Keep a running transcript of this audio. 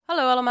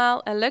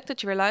allemaal en leuk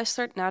dat je weer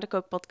luistert naar de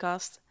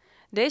Kookpotcast.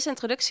 Deze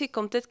introductie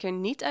komt dit keer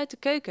niet uit de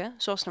keuken,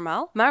 zoals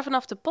normaal, maar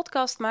vanaf de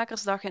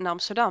Podcastmakersdag in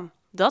Amsterdam.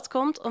 Dat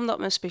komt omdat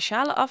we een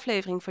speciale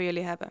aflevering voor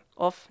jullie hebben.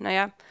 Of,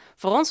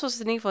 voor ons was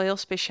het in ieder geval heel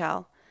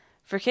speciaal.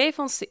 Vergeef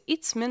ons de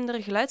iets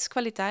mindere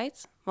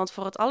geluidskwaliteit, want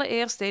voor het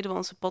allereerst deden we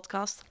onze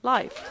podcast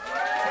live.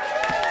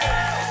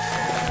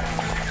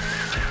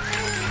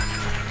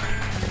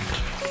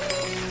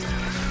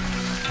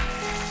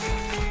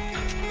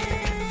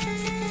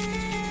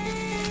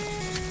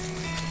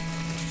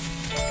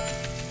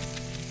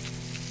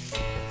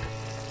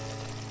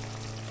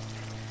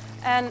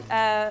 En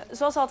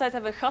zoals altijd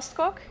hebben we een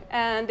gastkok.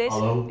 En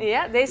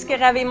deze keer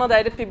hebben we iemand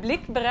uit het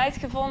publiek bereid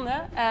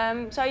gevonden.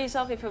 Zou je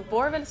jezelf even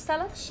voor willen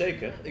stellen?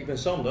 Zeker, ik ben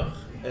Sander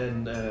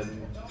en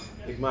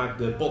ik maak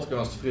de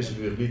podcast Frisse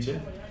Vuur Liedje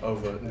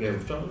over Game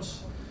of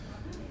Thrones.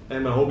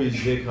 En mijn hobby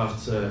is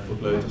weerkracht voor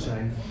kleuters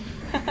zijn.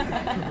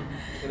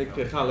 En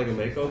ik ga lekker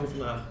meekomen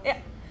vandaag, ja.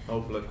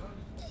 Hopelijk.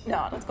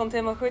 Nou, dat komt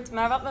helemaal goed.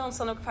 Maar wat we ons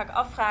dan ook vaak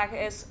afvragen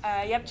is,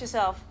 je hebt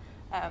jezelf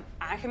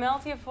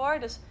aangemeld hiervoor,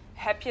 dus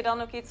heb je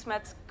dan ook iets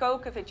met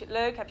koken? Vind je het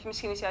leuk? Heb je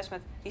misschien iets juist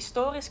met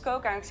historisch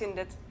koken, aangezien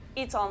dit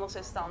iets anders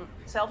is dan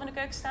zelf in de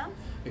keuken staan?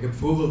 Ik heb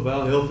vroeger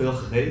wel heel veel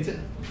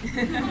gegeten.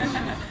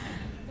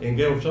 In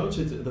Game of Thrones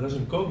er is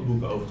een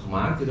kookboek over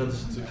gemaakt. En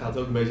het gaat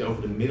ook een beetje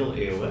over de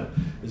middeleeuwen.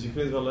 Dus ik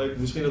vind het wel leuk.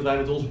 Misschien dat wij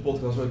met onze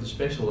podcast ooit een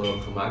special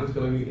erover gaan maken. Dat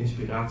kan ik nu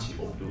inspiratie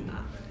opdoen.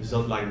 Dus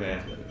dat lijkt me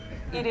erg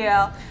leuk.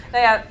 Ideaal.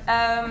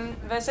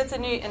 We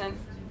zitten nu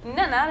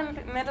net na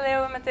de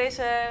middeleeuwen met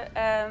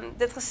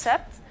dit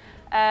recept.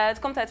 Het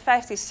komt uit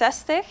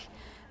 1560.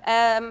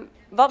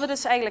 Wat we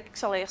dus eigenlijk, ik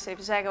zal eerst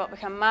even zeggen wat we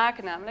gaan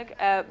maken namelijk.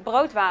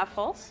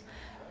 Broodwafels.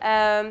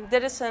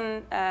 Dit is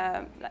een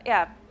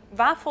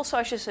wafels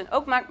zoals je ze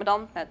ook maakt, maar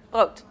dan met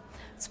brood.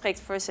 Het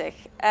spreekt voor zich.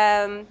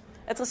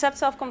 Het recept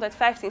zelf komt uit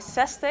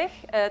 1560.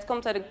 Het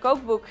komt uit een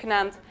kookboek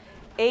genaamd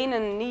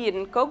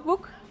Een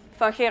kookboek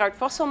van Gerard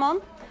Vosselman.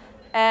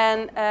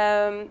 En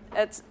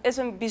het is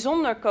een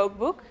bijzonder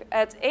kookboek.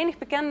 Het enig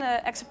bekende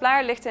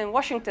exemplaar ligt in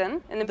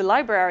Washington, in de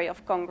Library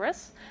of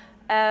Congress.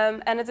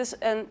 En het is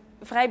een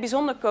vrij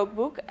bijzonder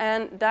kookboek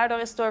en daardoor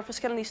is het door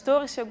verschillende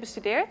historici ook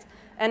bestudeerd.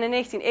 En in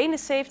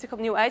 1971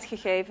 opnieuw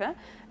uitgegeven.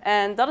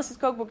 En dat is het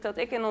kookboek dat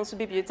ik in onze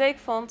bibliotheek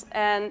vond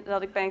en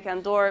dat ik ben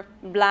gaan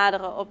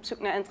doorbladeren op zoek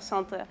naar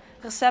interessante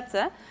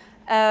recepten.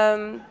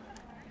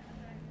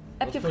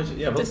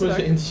 Wat vond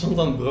je interessant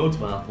aan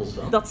broodwafels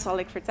dan? Dat zal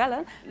ik vertellen.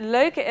 Het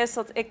leuke is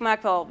dat ik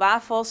maak wel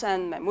wafels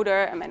en mijn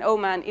moeder en mijn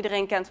oma en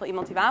iedereen kent wel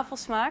iemand die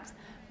wafels maakt.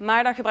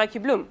 Maar dan gebruik je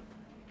bloem.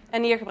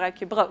 En hier gebruik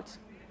je brood.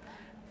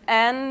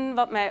 En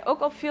wat mij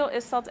ook opviel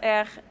is dat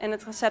er in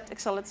het recept, ik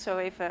zal het zo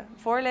even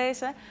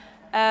voorlezen,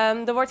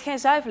 er wordt geen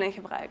zuiveling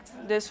gebruikt.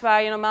 Dus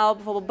waar je normaal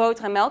bijvoorbeeld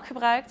boter en melk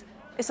gebruikt,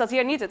 is dat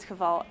hier niet het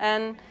geval.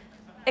 En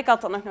ik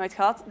had dat nog nooit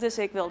gehad, dus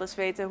ik wilde dus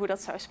weten hoe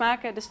dat zou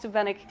smaken. Dus toen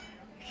ben ik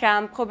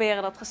gaan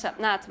proberen dat recept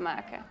na te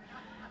maken.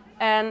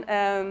 En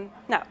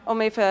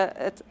om even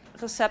het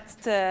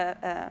recept te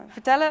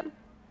vertellen.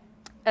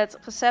 Het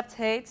recept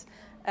heet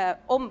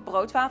om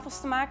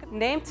broodwafels te maken.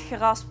 Neemt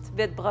geraspt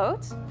wit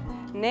brood.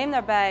 Neem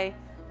daarbij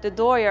de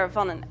dooier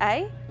van een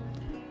ei.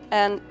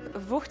 En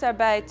voeg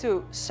daarbij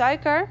toe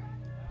suiker.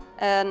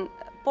 En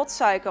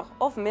potsuiker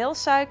of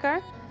meelsuiker.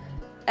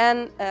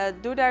 En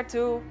doe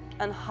daartoe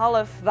een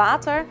half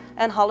water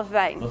en half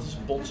wijn. Wat is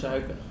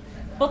potsuiker?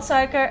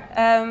 Potsuiker,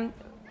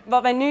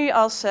 wat wij nu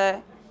als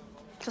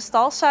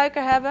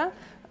kristalsuiker hebben.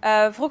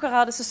 Vroeger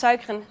hadden ze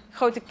suiker in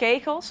grote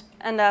kegels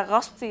en daar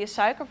raspte je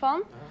suiker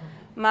van.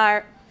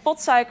 Maar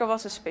potsuiker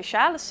was een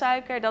speciale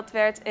suiker. Dat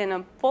werd in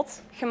een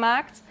pot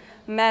gemaakt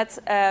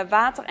met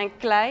water en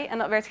klei. En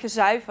dat werd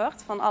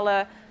gezuiverd van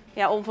alle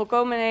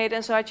onvolkomenheden.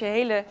 En zo had je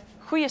hele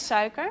goede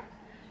suiker.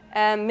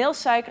 En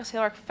meelsuiker is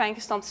heel erg fijn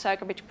gestampte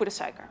suiker, een beetje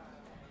poedersuiker.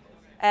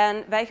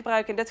 En wij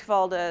gebruiken in dit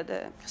geval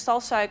de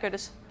kristalsuiker,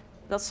 dus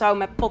dat zou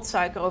met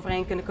potsuiker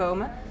overeen kunnen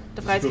komen.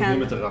 Dus je hoeft niet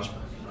met te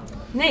raspen?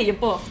 Nee, je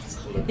boft.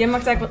 Je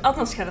mag eigenlijk wat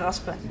anders gaan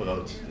raspen.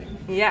 Brood.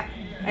 Ja.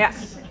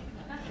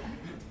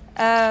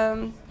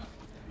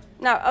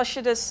 Als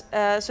je dus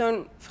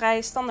zo'n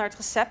vrij standaard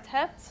recept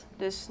hebt,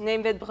 dus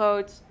neem wit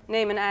brood,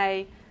 neem een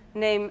ei,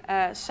 neem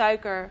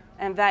suiker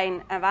en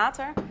wijn en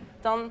water,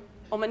 dan,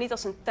 om het niet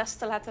als een test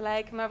te laten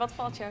lijken, maar wat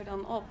valt jou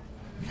dan op?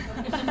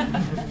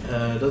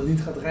 Dat het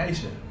niet gaat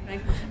rijzen.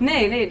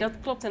 Nee, dat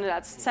klopt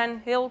inderdaad. Het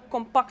zijn heel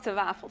compacte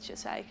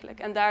wafeltjes eigenlijk.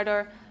 En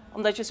daardoor,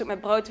 omdat je dus ook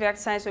met brood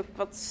werkt, zijn ze ook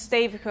wat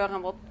steviger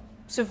en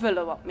ze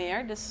vullen wat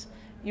meer. Dus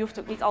je hoeft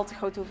ook niet al te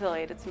grote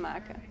hoeveelheden te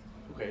maken.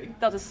 Oké.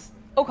 Dat is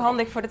ook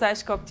handig voor de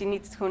thuiskok die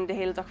niet gewoon de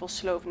hele dag wil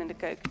sloven in de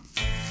keuken.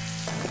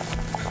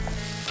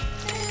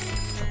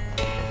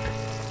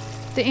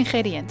 De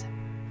ingrediënten.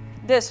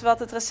 Dus wat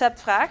het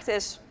recept vraagt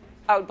is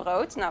oud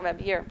brood. Nou, we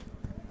hebben hier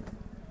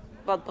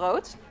wat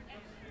brood.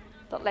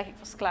 Dat leg ik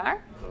vast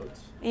klaar. Brood.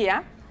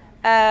 Ja.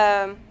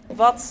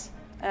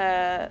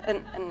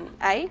 Een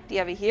ei, die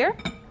hebben we hier.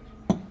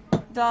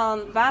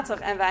 Dan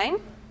water en wijn.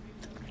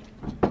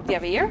 Die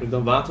hebben we hier. Moet ik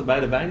dan water bij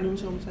de wijn doen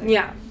zo meteen?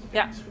 Ja.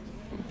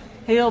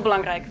 Heel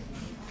belangrijk.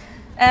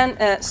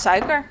 En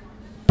suiker.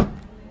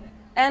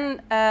 En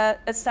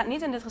het staat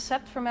niet in dit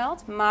recept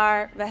vermeld,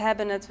 maar we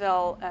hebben het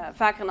wel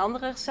vaker in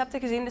andere recepten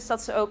gezien. Dus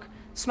dat ze ook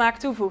smaak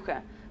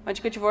toevoegen. Want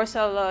je kunt je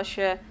voorstellen als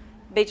je een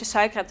beetje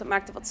suiker hebt, dat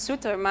maakt het wat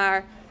zoeter.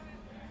 Maar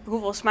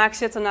hoeveel smaak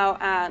zit er nou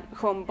aan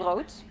gewoon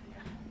brood?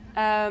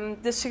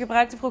 Dus ze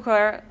gebruikten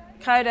vroeger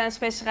kruiden en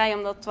specerijen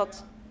om dat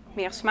wat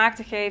meer smaak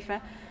te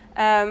geven.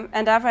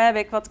 En daarvoor heb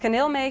ik wat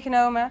kaneel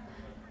meegenomen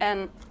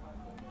en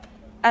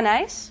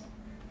anijs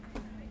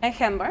en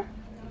gember.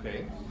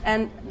 Okay.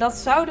 En dat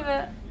zouden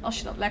we, als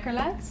je dat lekker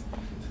lijkt,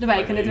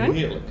 erbij kunnen doen.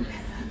 Heerlijk.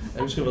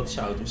 En misschien wat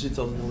zout, of zit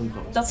dat al in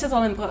brood? Dat zit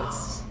al in brood.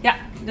 Ja,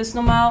 dus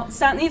normaal, het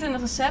staat niet in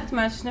het recept,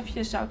 maar een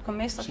snufje zout kan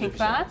meestal geen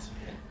kwaad.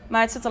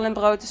 Maar het zit al in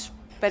brood, dus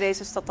bij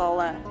deze is dat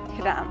al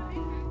gedaan.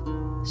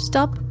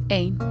 Stap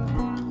 1.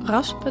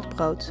 Rasp het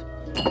brood.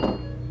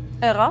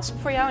 Een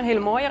rasp voor jou, een hele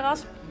mooie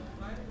rasp.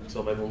 Ik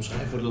zal het even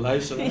omschrijven voor de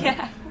luisteraar. Ja.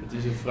 Het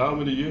is een vrouw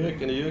met een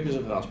jurk en de jurk is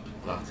een rasp.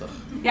 Prachtig.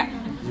 Ja.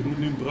 Dus ik moet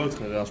nu brood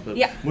gaan raspen.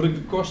 Ja. Moet ik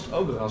de korst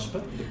ook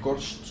raspen? De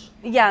korst?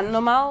 Ja,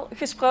 normaal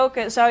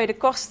gesproken zou je de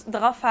korst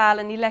eraf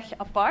halen en die leg je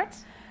apart.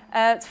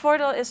 Het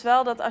voordeel is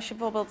wel dat als je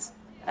bijvoorbeeld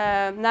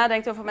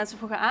nadenkt over wat mensen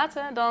vroeger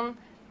aten, dan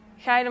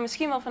ga je er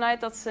misschien wel vanuit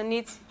dat ze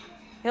niet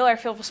heel erg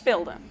veel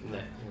verspilden.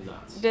 Nee,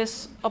 inderdaad.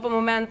 Dus op het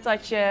moment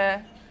dat je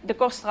de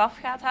korst eraf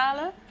gaat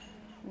halen,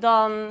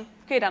 dan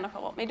kun je daar nog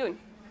wel wat mee doen.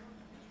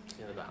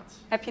 Inderdaad.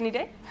 Heb je een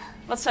idee?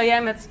 Wat zou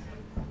jij met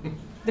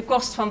de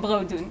korst van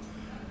brood doen?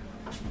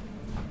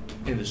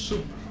 In de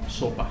soep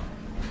soppen.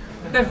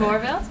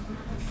 Bijvoorbeeld?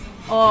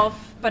 Of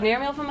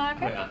paneermeel van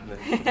maken? Oh ja,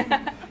 nee.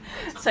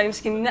 Dat zou je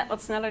misschien net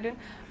wat sneller doen.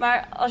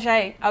 Maar als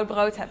jij oud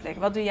brood hebt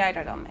liggen, wat doe jij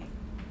daar dan mee?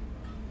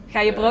 Ga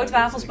je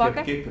broodwafels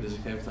bakken? Ik heb kippen, dus ik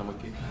geef het aan mijn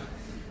kippen.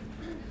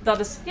 Dat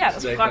is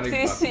Nee,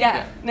 praktisch.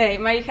 Ja. Nee,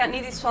 maar je gaat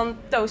niet iets van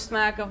toast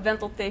maken of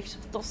wentelteefjes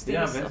of tosties.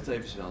 Ja,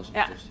 wentelteefjes wel, zo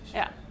tosties.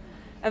 Ja.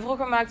 En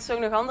vroeger maakten ze ook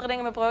nog andere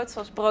dingen met brood,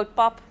 zoals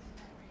broodpap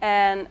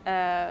en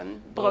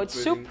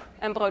broodsoep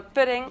en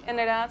broodpudding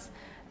inderdaad.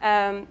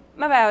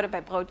 Maar wij houden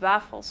bij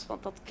broodwafels,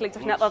 want dat klinkt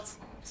toch net wat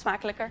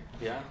smakelijker.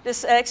 Ja.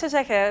 Dus ik zou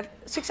zeggen,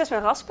 succes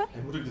met raspen.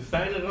 En moet ik de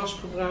fijne rasp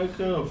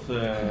gebruiken? Of,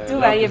 Doe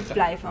waar je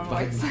blij van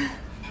wordt.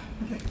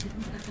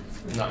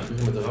 Nou, ik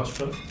begin met de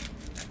raspen.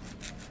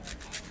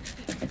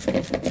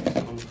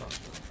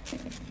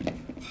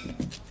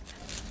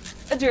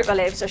 Het duurt wel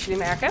even, zoals jullie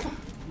merken.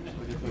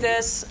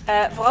 Dus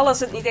vooral als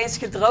het niet eens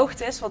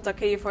gedroogd is, want dan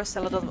kun je je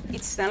voorstellen dat het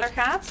iets sneller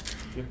gaat.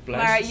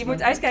 Maar je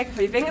moet uitkijken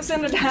voor je vingers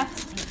inderdaad.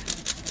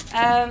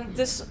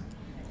 Dus,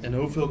 en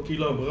hoeveel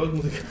kilo brood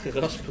moet ik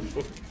raspen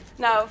voor?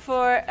 Nou,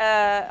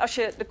 als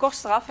je de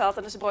korst eraf haalt,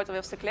 dan is het brood alweer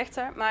een stuk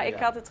lichter. Maar ik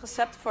had het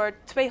recept voor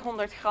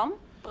 200 gram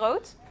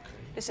brood.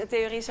 Dus in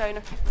theorie zou je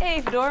nog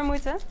even door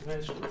moeten. Nee,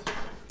 is goed.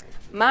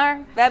 Maar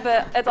we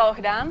hebben het al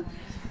gedaan.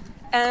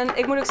 En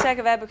ik moet ook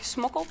zeggen, we hebben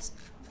gesmokkeld.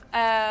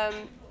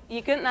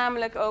 Je kunt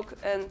namelijk ook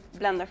een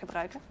blender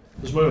gebruiken.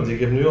 Dat is mooi, want ik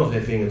heb nu al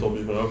geen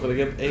vingertopjes meer over. Want ik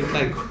heb één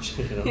klein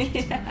korstje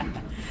geraspt. Ja.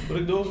 Moet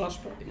ik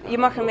doorraspen? Je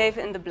mag hem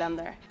even in de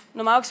blender.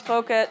 Normaal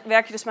gesproken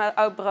werk je dus met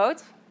oud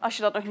brood. Als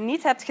je dat nog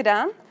niet hebt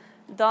gedaan,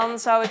 dan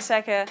zou ik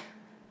zeggen,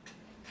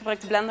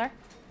 gebruik de blender.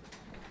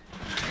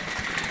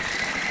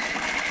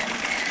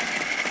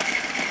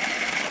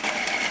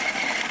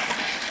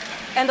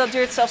 En dat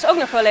duurt zelfs ook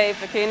nog wel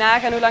even. Kun je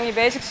nagaan hoe lang je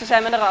bezig zou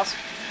zijn met de rasp.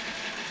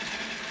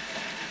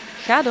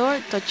 Ga door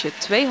tot je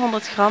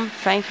 200 gram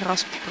fijn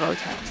geraspt brood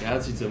hebt. Ja,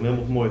 het ziet er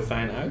helemaal mooi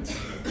fijn uit.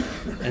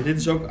 En dit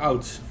is ook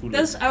oud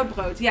voeding. Dat is oud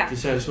brood, ja. Het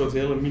zijn een soort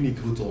hele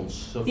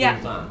mini-croutons. Zo voelt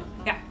het aan.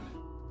 Ja.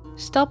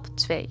 Stap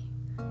 2.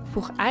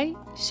 Voeg ei,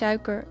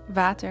 suiker,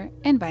 water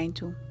en wijn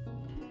toe.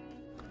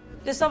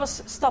 Dus dat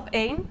was stap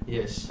 1.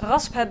 Yes.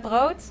 Rasp het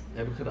brood.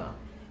 Heb ik gedaan.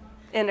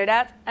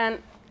 Inderdaad. En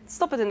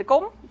stop het in de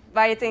kom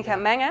waar je het in gaat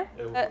mengen.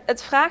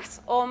 Het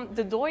vraagt om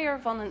de dooier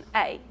van een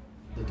ei.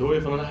 De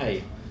dooier van een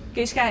ei?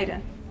 Kun je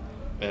scheiden?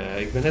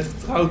 Ik ben net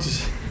getrouwd,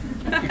 dus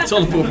ik zal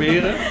het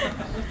proberen.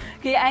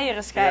 Kun je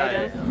eieren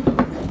scheiden? Ja.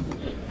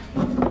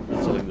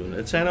 Dat zal ik doen.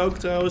 Het zijn ook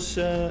trouwens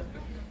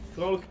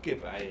vrolijke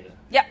kip-eieren.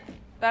 Ja,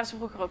 waren ze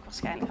vroeger ook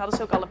waarschijnlijk. Hadden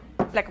ze ook alle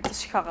plek op te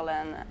scharrelen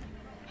en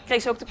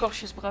kregen ze ook de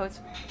korstjes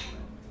brood.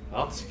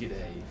 Hartstikke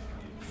idee.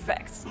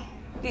 Perfect.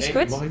 Die is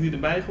goed. Mag ik die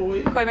erbij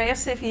gooien? Gooi maar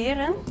eerst even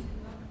hierin.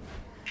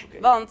 Okay.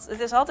 Want het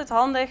is altijd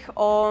handig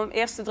om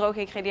eerst de droge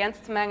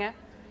ingrediënten te mengen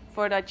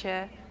voordat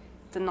je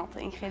de natte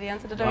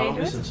ingrediënten er doorheen doet.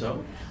 Waarom is het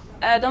zo?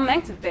 Dan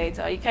mengt het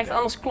beter. Je krijgt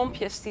anders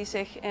klompjes die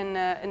zich in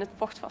het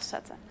vocht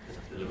vastzetten. Dat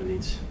willen we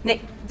niet.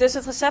 Nee, dus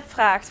het recept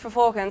vraagt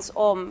vervolgens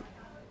om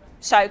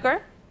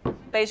suiker.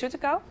 Ben je zoete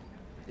kou?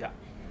 Ja.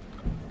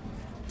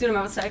 Doe er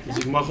maar wat suiker.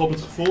 Dus ik mag op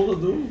het gevoel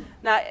dat doen?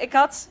 Nou, ik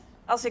had,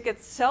 als ik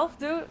het zelf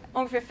doe,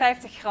 ongeveer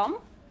 50 gram.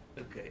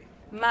 Oké.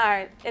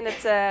 Maar in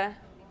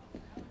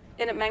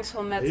het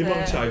mengsel met je mag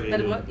het suiker met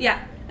de brood. Ja,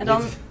 en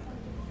dan...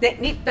 Nee,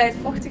 niet bij het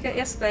vochtige,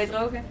 eerst bij het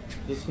droge.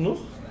 Dat is genoeg?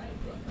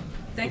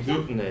 Denk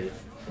je? Nee.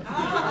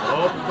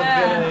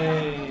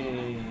 Hoppakee.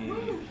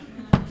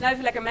 Nou,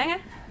 even lekker mengen.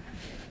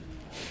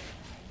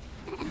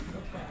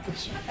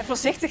 En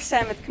voorzichtig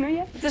zijn met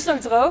knoeien. Het is nog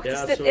droog,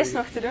 dus dit is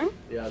nog te doen.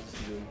 Ja, het is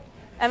te doen.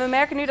 En we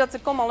merken nu dat de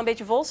kom al een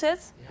beetje vol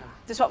zit. Ja.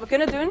 Dus wat we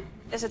kunnen doen,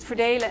 is het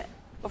verdelen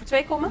over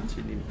 2 kommen. Dat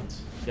ziet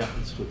niemand. Ja,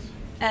 dat is goed.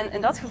 En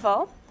in dat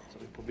geval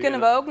kunnen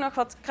we ook nog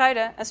wat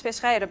kruiden en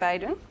specerijen erbij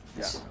doen.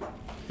 Dus we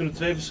kunnen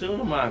 2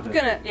 verschillende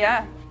maken.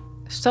 Ja.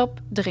 Stap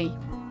 3.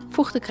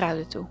 Voeg de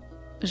kruiden toe.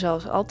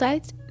 Zoals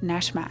altijd,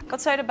 naar smaak.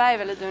 Wat zou je erbij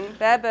willen doen?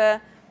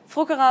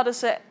 Vroeger hadden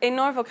ze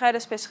enorm veel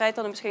kruiden en specerijen,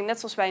 tot misschien net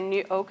zoals wij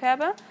nu ook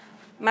hebben.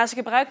 Maar ze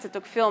gebruikten het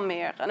ook veel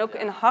meer. En ook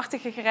in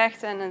hartige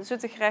gerechten en in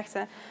zoete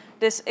gerechten.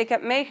 Dus ik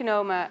heb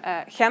meegenomen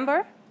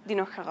gember, die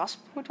nog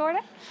geraspt moet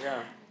worden.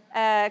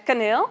 Ja.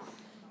 Kaneel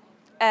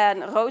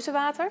en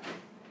rozenwater.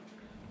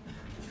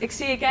 Ik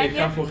zie je kijken. Ik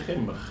ga voor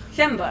gember.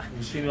 Gember.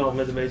 Misschien wel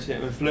met een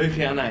beetje een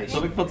vleugje aan ijs.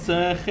 Zal ik wat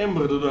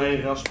gember er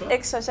doorheen raspen?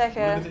 Ik zou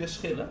zeggen... Moet ik het eerst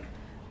schillen?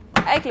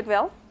 Eigenlijk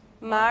wel,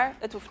 maar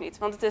het hoeft niet,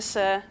 want het is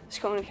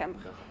schone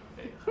gember.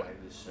 Oké, dan ga ik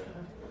dus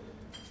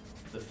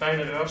de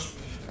fijne rasp.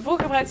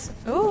 Vroeger gebruikt...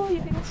 Oeh,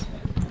 je vingers.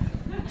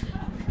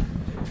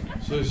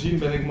 Zoals je ziet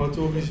ben ik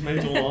motorisch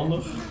meter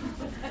onhandig.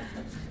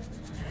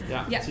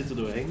 Ja, het zit er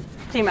doorheen.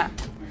 Prima.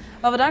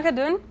 Wat we dan gaan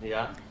doen,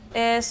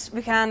 is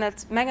we gaan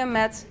het mengen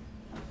met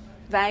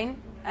wijn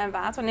en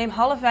water. Neem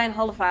half wijn,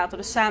 half water,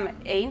 dus samen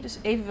 1, dus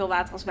evenveel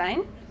water als wijn.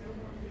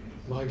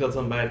 Mag ik dat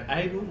dan bij het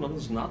ei doen, want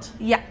dat is nat?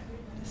 Ja.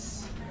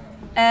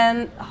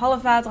 En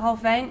half water,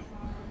 half wijn.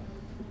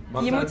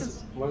 Mag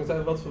het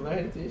uit wat voor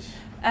wijn het is?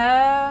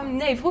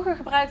 Nee, vroeger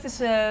gebruikten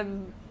ze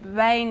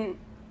wijn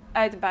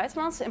uit het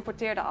buitenland. Ze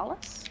importeerden alles.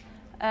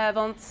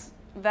 Want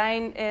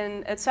wijn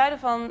in het zuiden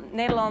van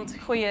Nederland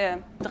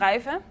groeien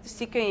druiven. Dus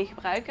die kun je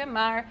gebruiken.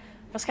 Maar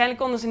waarschijnlijk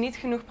konden ze niet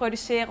genoeg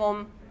produceren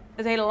om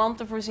het hele land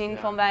te voorzien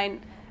van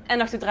wijn. En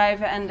nog de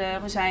druiven en de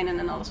rozijnen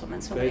en alles wat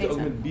mensen willen eten. Kun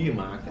je het ook met bier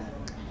maken?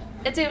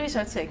 In theorie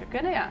zou het zeker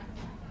kunnen, ja.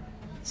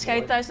 Dus ga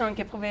je thuis nog een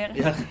keer proberen.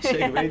 Ja,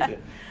 zeker weten.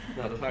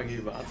 Nou, dan ga ik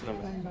hier water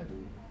en wijn bij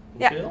doen.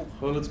 Hoeveel?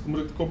 Gewoon moet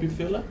ik het kopje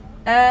vullen?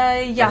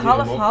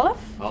 Half-half.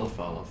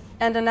 Half-half.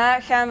 En daarna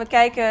gaan we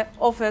kijken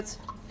of het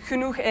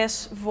genoeg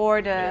is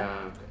voor de... Ja.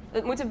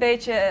 Het moet een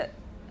beetje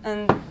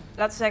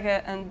laten we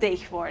zeggen, een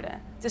deeg worden.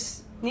 Het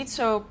is niet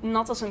zo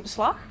nat als een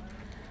beslag.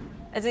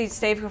 Het is iets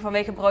steviger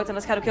vanwege brood en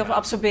dat gaat ook heel veel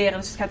absorberen.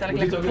 Dus het gaat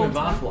eigenlijk lekker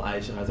klonten. Moet dit ook in een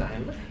wafelijzer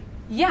uiteindelijk?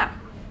 Ja.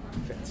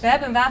 Vet. We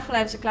hebben een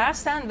wafelijzer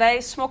klaarstaan.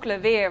 Wij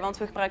smokkelen weer, want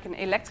we gebruiken een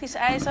elektrisch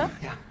ijzer.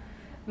 Ja.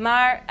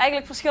 Maar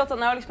eigenlijk verschilt dat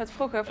nauwelijks met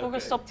vroeger.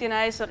 Vroeger stopte je een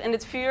ijzer in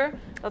het vuur.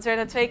 Dat werd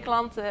aan 2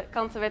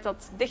 kanten werd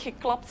dat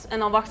dichtgeklapt en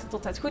dan wachten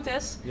tot het goed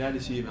is. Ja,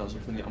 die zie je wel zo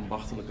van die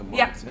ambachtelijke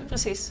markt. Ja, hè?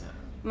 precies. Ja.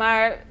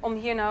 Maar om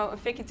hier nou een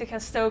fikje te gaan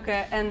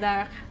stoken en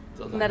daar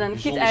met een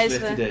gietijzer...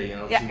 Dat is een slecht idee.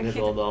 En als je net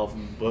al de halve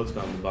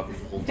broodkaan in de bak op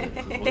de grond hebt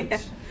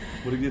gegooid.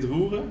 Moet ik dit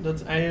roeren?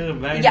 Dat eieren,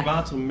 wijn,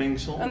 water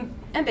mengsel?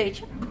 Een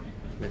beetje.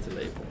 Met de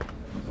lepel.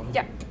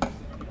 Ja.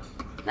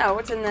 Nou,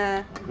 wordt een...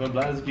 Ik ben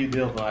blij dat ik hier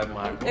deel van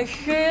uitmaak. Een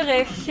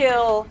geurig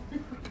geel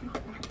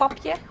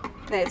papje.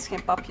 Nee, het is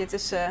geen papje, het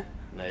is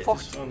vocht.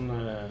 Het is gewoon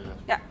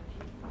een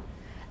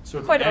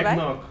soort gooi erbij.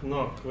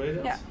 eggnog, weet je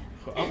dat? Ja.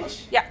 Gewoon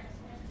alles? Ja.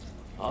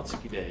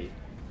 Hartstikke idee.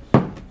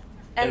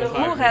 En we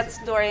roeren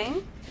het doorheen.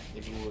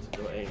 Ik roer het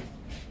doorheen.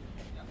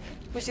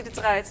 Hoe ziet het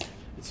eruit?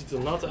 Het ziet er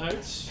nat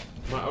uit,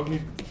 maar ook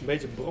niet een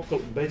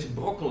beetje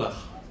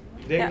brokkelig.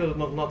 Ik denk dat het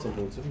nog natter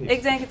moet, of niet?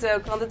 Ik denk het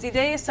ook, want het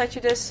idee is dat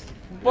je dus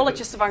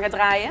bolletjes ervan gaat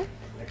draaien.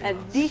 En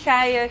die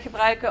ga je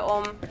gebruiken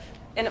om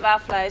in het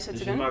wafelijzer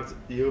te doen.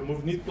 Je hoeft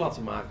het niet plat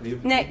te maken?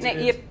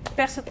 Nee, je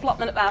perst het plat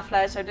met het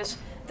wafelijzer. Dus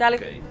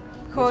dadelijk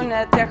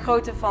gewoon ter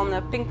grootte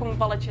van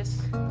pingpongballetjes.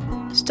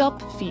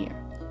 Stap 4.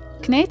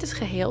 Kneed het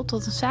geheel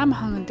tot een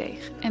samenhangend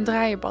deeg en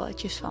draai er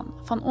balletjes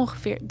van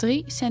ongeveer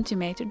 3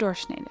 centimeter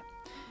doorsneden.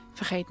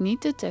 Vergeet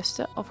niet te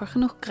testen of er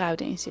genoeg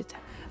kruiden in zitten.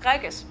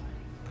 Ruik eens.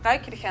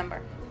 Ruik je de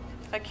gember?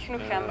 Ruik je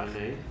genoeg gember?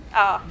 Nee.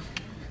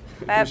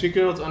 Misschien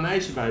kunnen we wat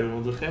anijsje bij doen,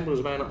 want de gember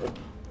is bijna op.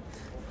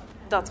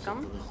 Dat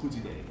kan. Dat is een goed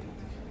idee.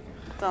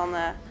 Dan,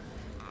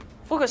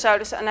 vroeger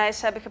zouden ze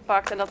anijs hebben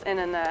gepakt en dat in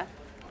een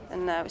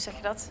hoe zeg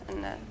je dat?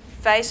 Een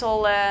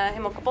vijzel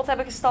helemaal kapot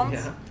hebben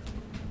gestampt. Ja.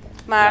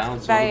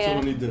 Maar wij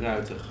niet de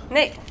Ruiter.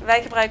 Nee,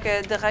 wij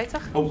gebruiken de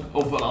Ruiter.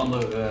 Of een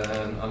ander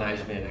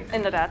anijsmerk.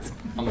 Inderdaad.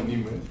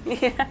 Anoniemer.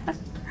 Ja.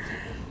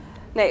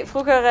 Nee,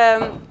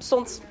 vroeger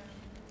stond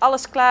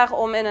alles klaar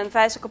om in een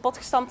vijzel kapot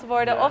gestampt te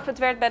worden. Of het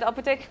werd bij de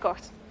apotheek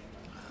gekocht.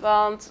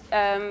 Want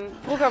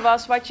vroeger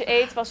was wat je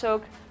eet was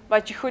ook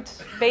wat je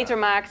goed beter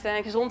maakte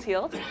en gezond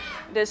hield.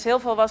 Dus heel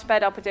veel was bij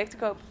de apotheek te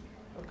koop.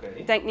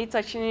 Ik denk niet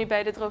dat je nu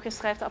bij de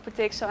drogisterij of de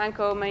apotheek zou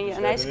aankomen en je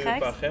anijs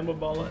krijgt. Een paar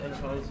gemberballen en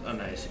gewoon het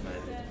anijs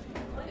mee.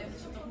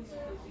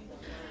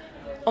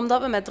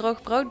 Omdat we met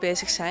droog brood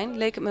bezig zijn,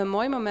 leek het me een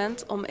mooi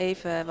moment om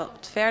even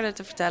wat verder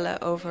te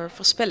vertellen over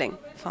verspilling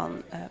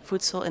van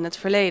voedsel in het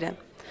verleden.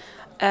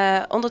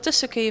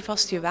 Ondertussen kun je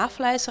vast je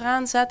wafelijzer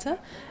aanzetten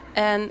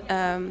en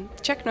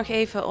check nog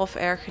even of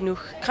er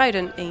genoeg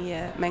kruiden in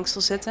je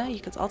mengsel zitten. Je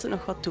kunt altijd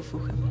nog wat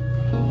toevoegen.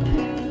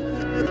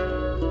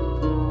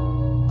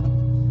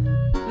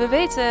 We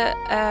weten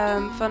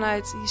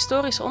vanuit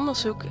historisch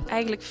onderzoek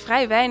eigenlijk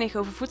vrij weinig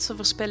over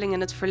voedselverspilling in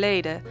het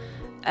verleden.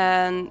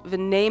 En we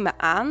nemen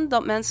aan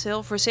dat mensen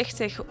heel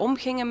voorzichtig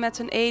omgingen met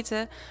hun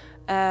eten.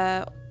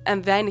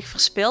 en weinig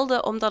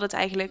verspilde, omdat het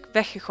eigenlijk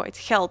weggegooid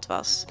geld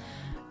was.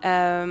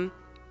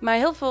 Maar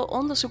heel veel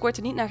onderzoek wordt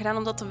er niet naar gedaan,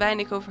 omdat er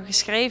weinig over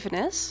geschreven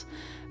is.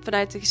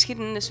 Vanuit de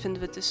geschiedenis vinden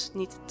we het dus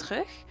niet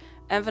terug.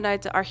 En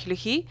vanuit de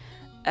archeologie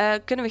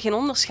kunnen we geen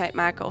onderscheid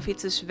maken of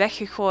iets is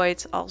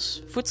weggegooid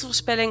als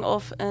voedselverspilling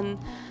of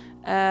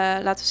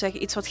laten we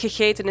zeggen, iets wat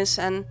gegeten is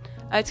en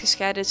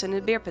uitgescheiden is en in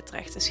de beerput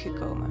terecht is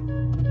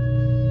gekomen.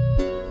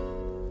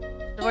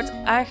 Er wordt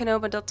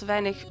aangenomen dat er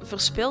weinig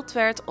verspild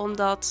werd,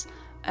 omdat,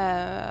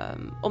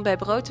 om bij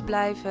brood te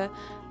blijven,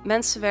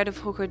 mensen werden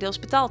vroeger deels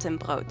betaald in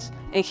brood,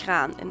 in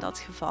graan in dat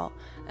geval.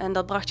 En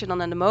dat bracht je dan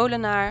naar de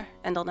molenaar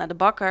en dan naar de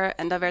bakker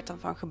en daar werd dan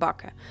van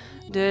gebakken.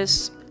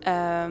 Dus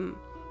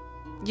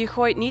je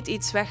gooit niet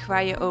iets weg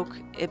waar je ook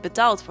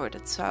betaald wordt.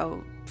 Het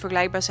zou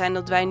vergelijkbaar zijn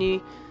dat wij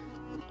nu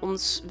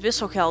ons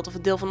wisselgeld of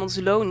een deel van ons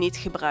loon niet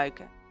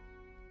gebruiken.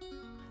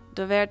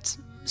 Er werd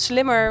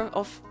slimmer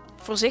of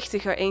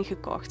voorzichtiger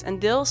ingekocht. En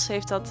deels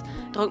heeft dat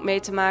er ook mee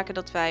te maken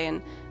dat wij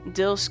een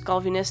deels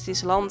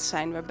Calvinistisch land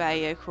zijn,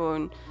 waarbij je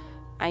gewoon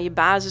aan je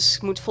basis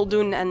moet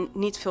voldoen en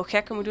niet veel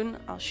gekker moet doen.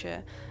 Als je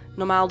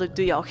normaal doet,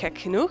 doe je al gek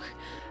genoeg.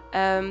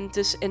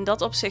 Dus in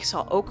dat opzicht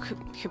zal ook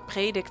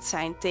gepredikt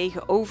zijn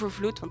tegen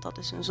overvloed, want dat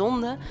is een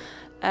zonde.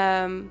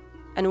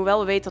 En hoewel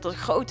we weten dat er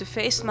grote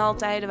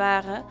feestmaaltijden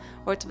waren,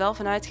 wordt er wel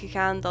vanuit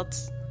gegaan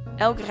dat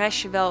elk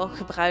restje wel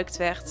gebruikt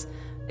werd.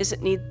 Is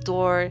het niet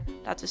door,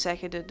 laten we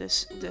zeggen,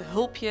 de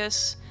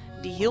hulpjes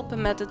die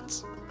hielpen met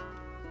het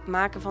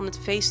maken van het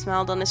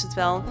feestmaal, dan is het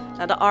wel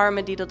naar de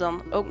armen die er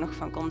dan ook nog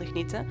van konden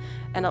genieten.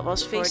 En dat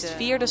was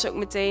feestvier dus ook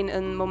meteen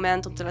een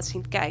moment om te laten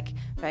zien, kijk,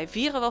 wij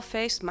vieren wel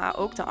feest, maar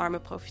ook de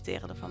armen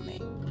profiteren ervan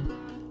mee.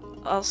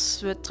 Als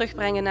we het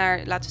terugbrengen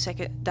naar, laten we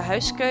zeggen, de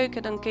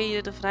huiskeuken, dan kun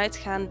je ervan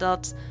uitgaan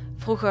dat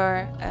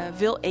vroeger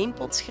veel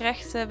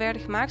eenpotsgerechten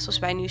werden gemaakt, zoals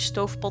wij nu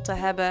stoofpotten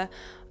hebben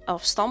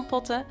of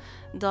stampotten.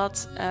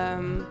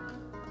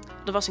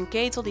 Er was een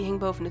ketel die hing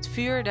boven het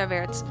vuur, daar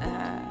werd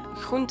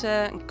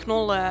groenten,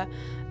 knollen,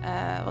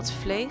 wat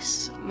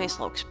vlees,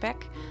 meestal ook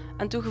spek,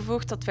 aan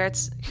toegevoegd. Dat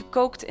werd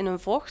gekookt in een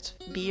vocht,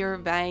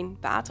 bier, wijn,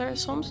 water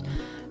soms.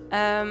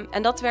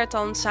 En dat werd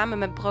dan samen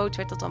met brood,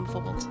 werd dat dan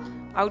bijvoorbeeld,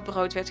 oud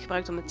brood werd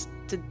gebruikt om het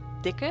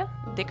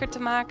dikker te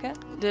maken.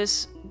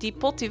 Dus die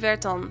pot die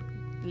werd dan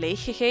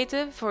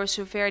leeggegeten, voor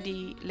zover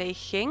die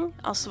leeg ging.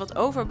 Als er wat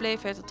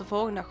overbleef, werd het de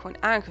volgende dag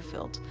gewoon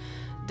aangevuld.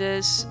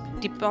 Dus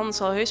die pan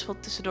zal heus wel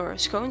tussendoor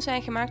schoon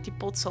zijn gemaakt. Die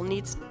pot zal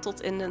niet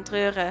tot in de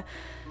treuren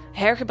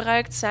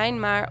hergebruikt zijn.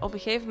 Maar op een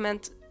gegeven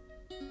moment,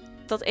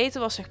 dat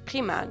eten was nog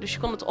prima. Dus je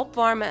kon het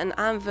opwarmen en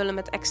aanvullen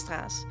met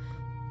extra's.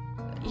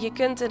 Je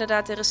kunt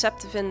inderdaad de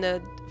recepten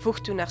vinden, voeg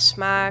toe naar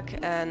smaak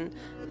en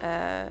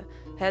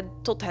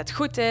tot het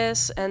goed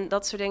is en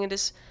dat soort dingen.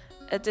 Dus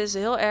het is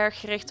heel erg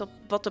gericht op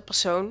wat de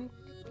persoon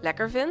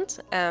lekker vindt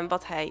en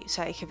wat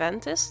zij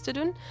gewend is te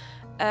doen.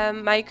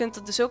 Maar je kunt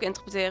het dus ook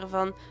interpreteren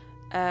van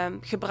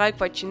gebruik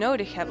wat je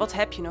nodig hebt. Wat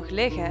heb je nog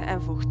liggen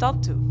en voeg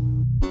dat toe.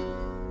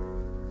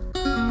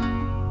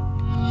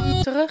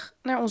 Terug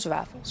naar onze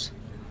wafels.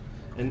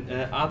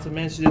 En aten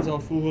mensen dit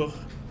dan vroeger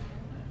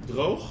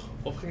droog?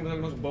 Of ging er ook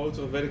nog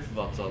boter of weet ik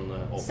wat dan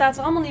op? Het staat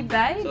er allemaal niet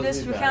bij,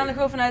 dus we gaan er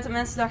gewoon vanuit dat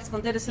mensen dachten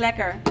van dit is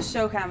lekker, dus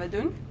zo gaan we het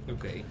doen.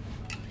 Oké.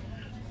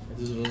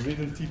 Dus het was niet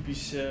een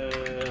typisch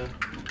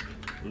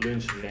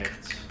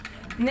lunchgerecht?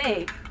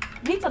 Nee,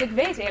 niet dat ik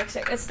weet eerlijk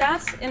gezegd. Het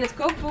staat in het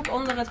kookboek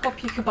onder het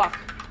kopje gebak.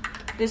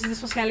 Dus het is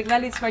waarschijnlijk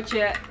wel iets wat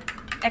je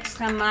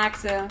extra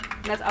maakte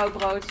met oud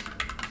brood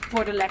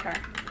voor de lekker.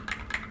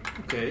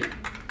 Oké.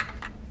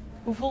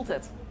 Hoe voelt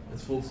het?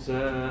 Het voelt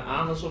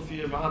aan alsof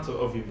je water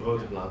over je brood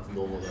hebt laten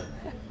donderen.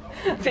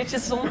 Beetje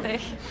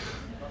zondig.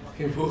 Ik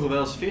ging vroeger wel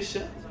eens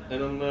vissen en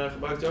dan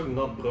gebruikte ik ook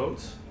nat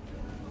brood.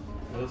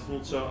 En dat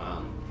voelt zo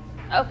aan.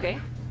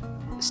 Oké.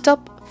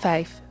 Stap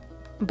 5.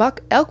 Bak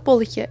elk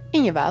bolletje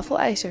in je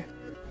wafelijzer.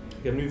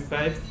 Ik heb nu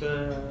 5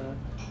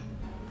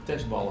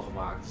 testballen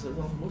gemaakt. Is dat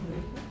dan genoeg?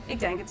 Ik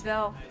denk het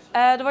wel.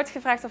 Er wordt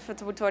gevraagd of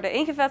het moet worden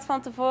ingevet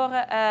van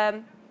tevoren.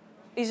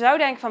 Je zou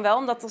denken van wel,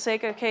 omdat er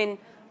zeker geen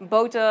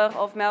boter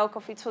of melk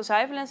of iets van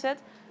zuivel in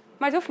zit.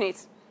 Maar het hoeft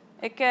niet.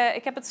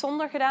 Ik heb het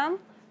zonder gedaan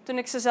toen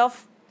ik ze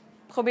zelf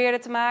probeerde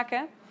te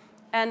maken.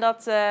 En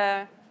dat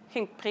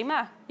ging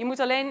prima. Je moet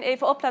alleen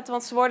even opletten,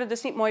 want ze worden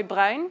dus niet mooi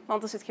bruin,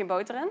 want er zit geen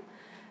boter in.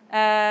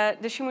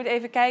 Dus je moet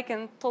even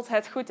kijken tot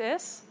het goed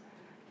is.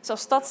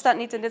 Zelfs dat staat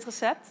niet in dit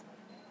recept.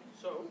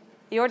 Zo.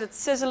 Je hoort het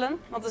sizzelen,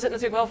 want er zit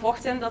natuurlijk wel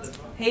vocht in dat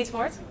heet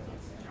wordt.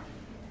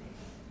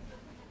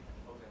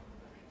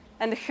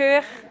 En de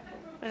geur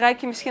ruik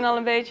je misschien al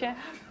een beetje.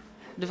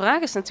 De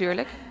vraag is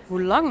natuurlijk,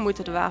 hoe lang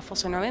moeten de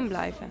wafels er nou in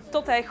blijven?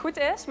 Tot hij goed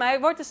is, maar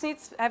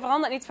hij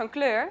verandert niet van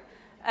kleur.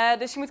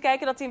 Dus je moet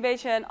kijken dat hij een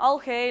beetje een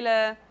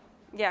algehele,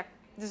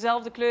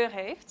 dezelfde kleur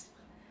heeft.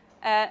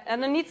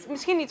 En er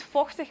misschien niet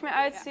vochtig meer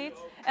uitziet.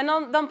 En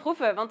dan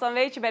proeven, want dan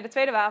weet je bij de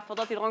tweede wafel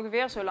dat hij er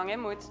ongeveer zo lang in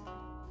moet.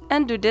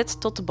 En doe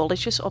dit tot de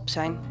bolletjes op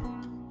zijn.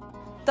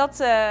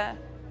 Dat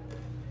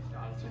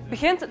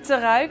begint te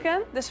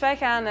ruiken, dus wij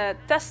gaan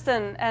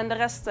testen en de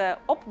rest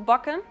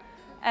opbakken.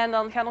 En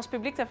dan gaat ons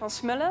publiek daarvan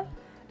smullen.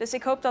 Dus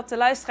ik hoop dat de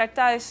luisteraar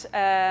thuis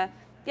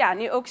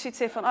nu ook zoiets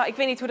heeft van, ik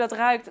weet niet hoe dat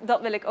ruikt,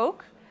 dat wil ik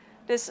ook.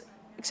 Dus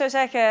ik zou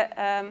zeggen,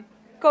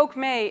 kook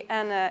mee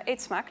en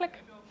eet smakelijk.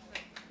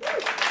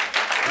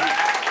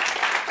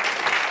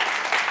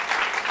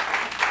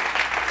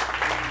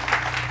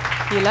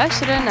 Je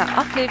luisterde naar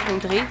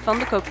aflevering 3 van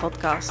de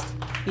Kookpotcast.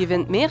 Je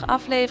vindt meer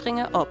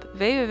afleveringen op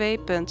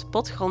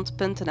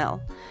www.potgrond.nl.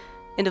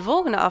 In de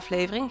volgende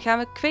aflevering gaan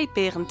we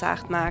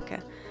kweetberentaart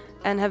maken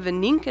en hebben we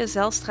Nienke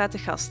Zijlstra te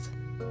gast.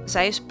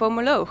 Zij is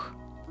pomoloog,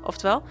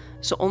 oftewel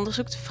ze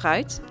onderzoekt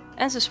fruit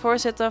en ze is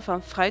voorzitter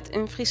van Fruit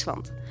in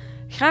Friesland.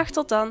 Graag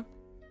tot dan!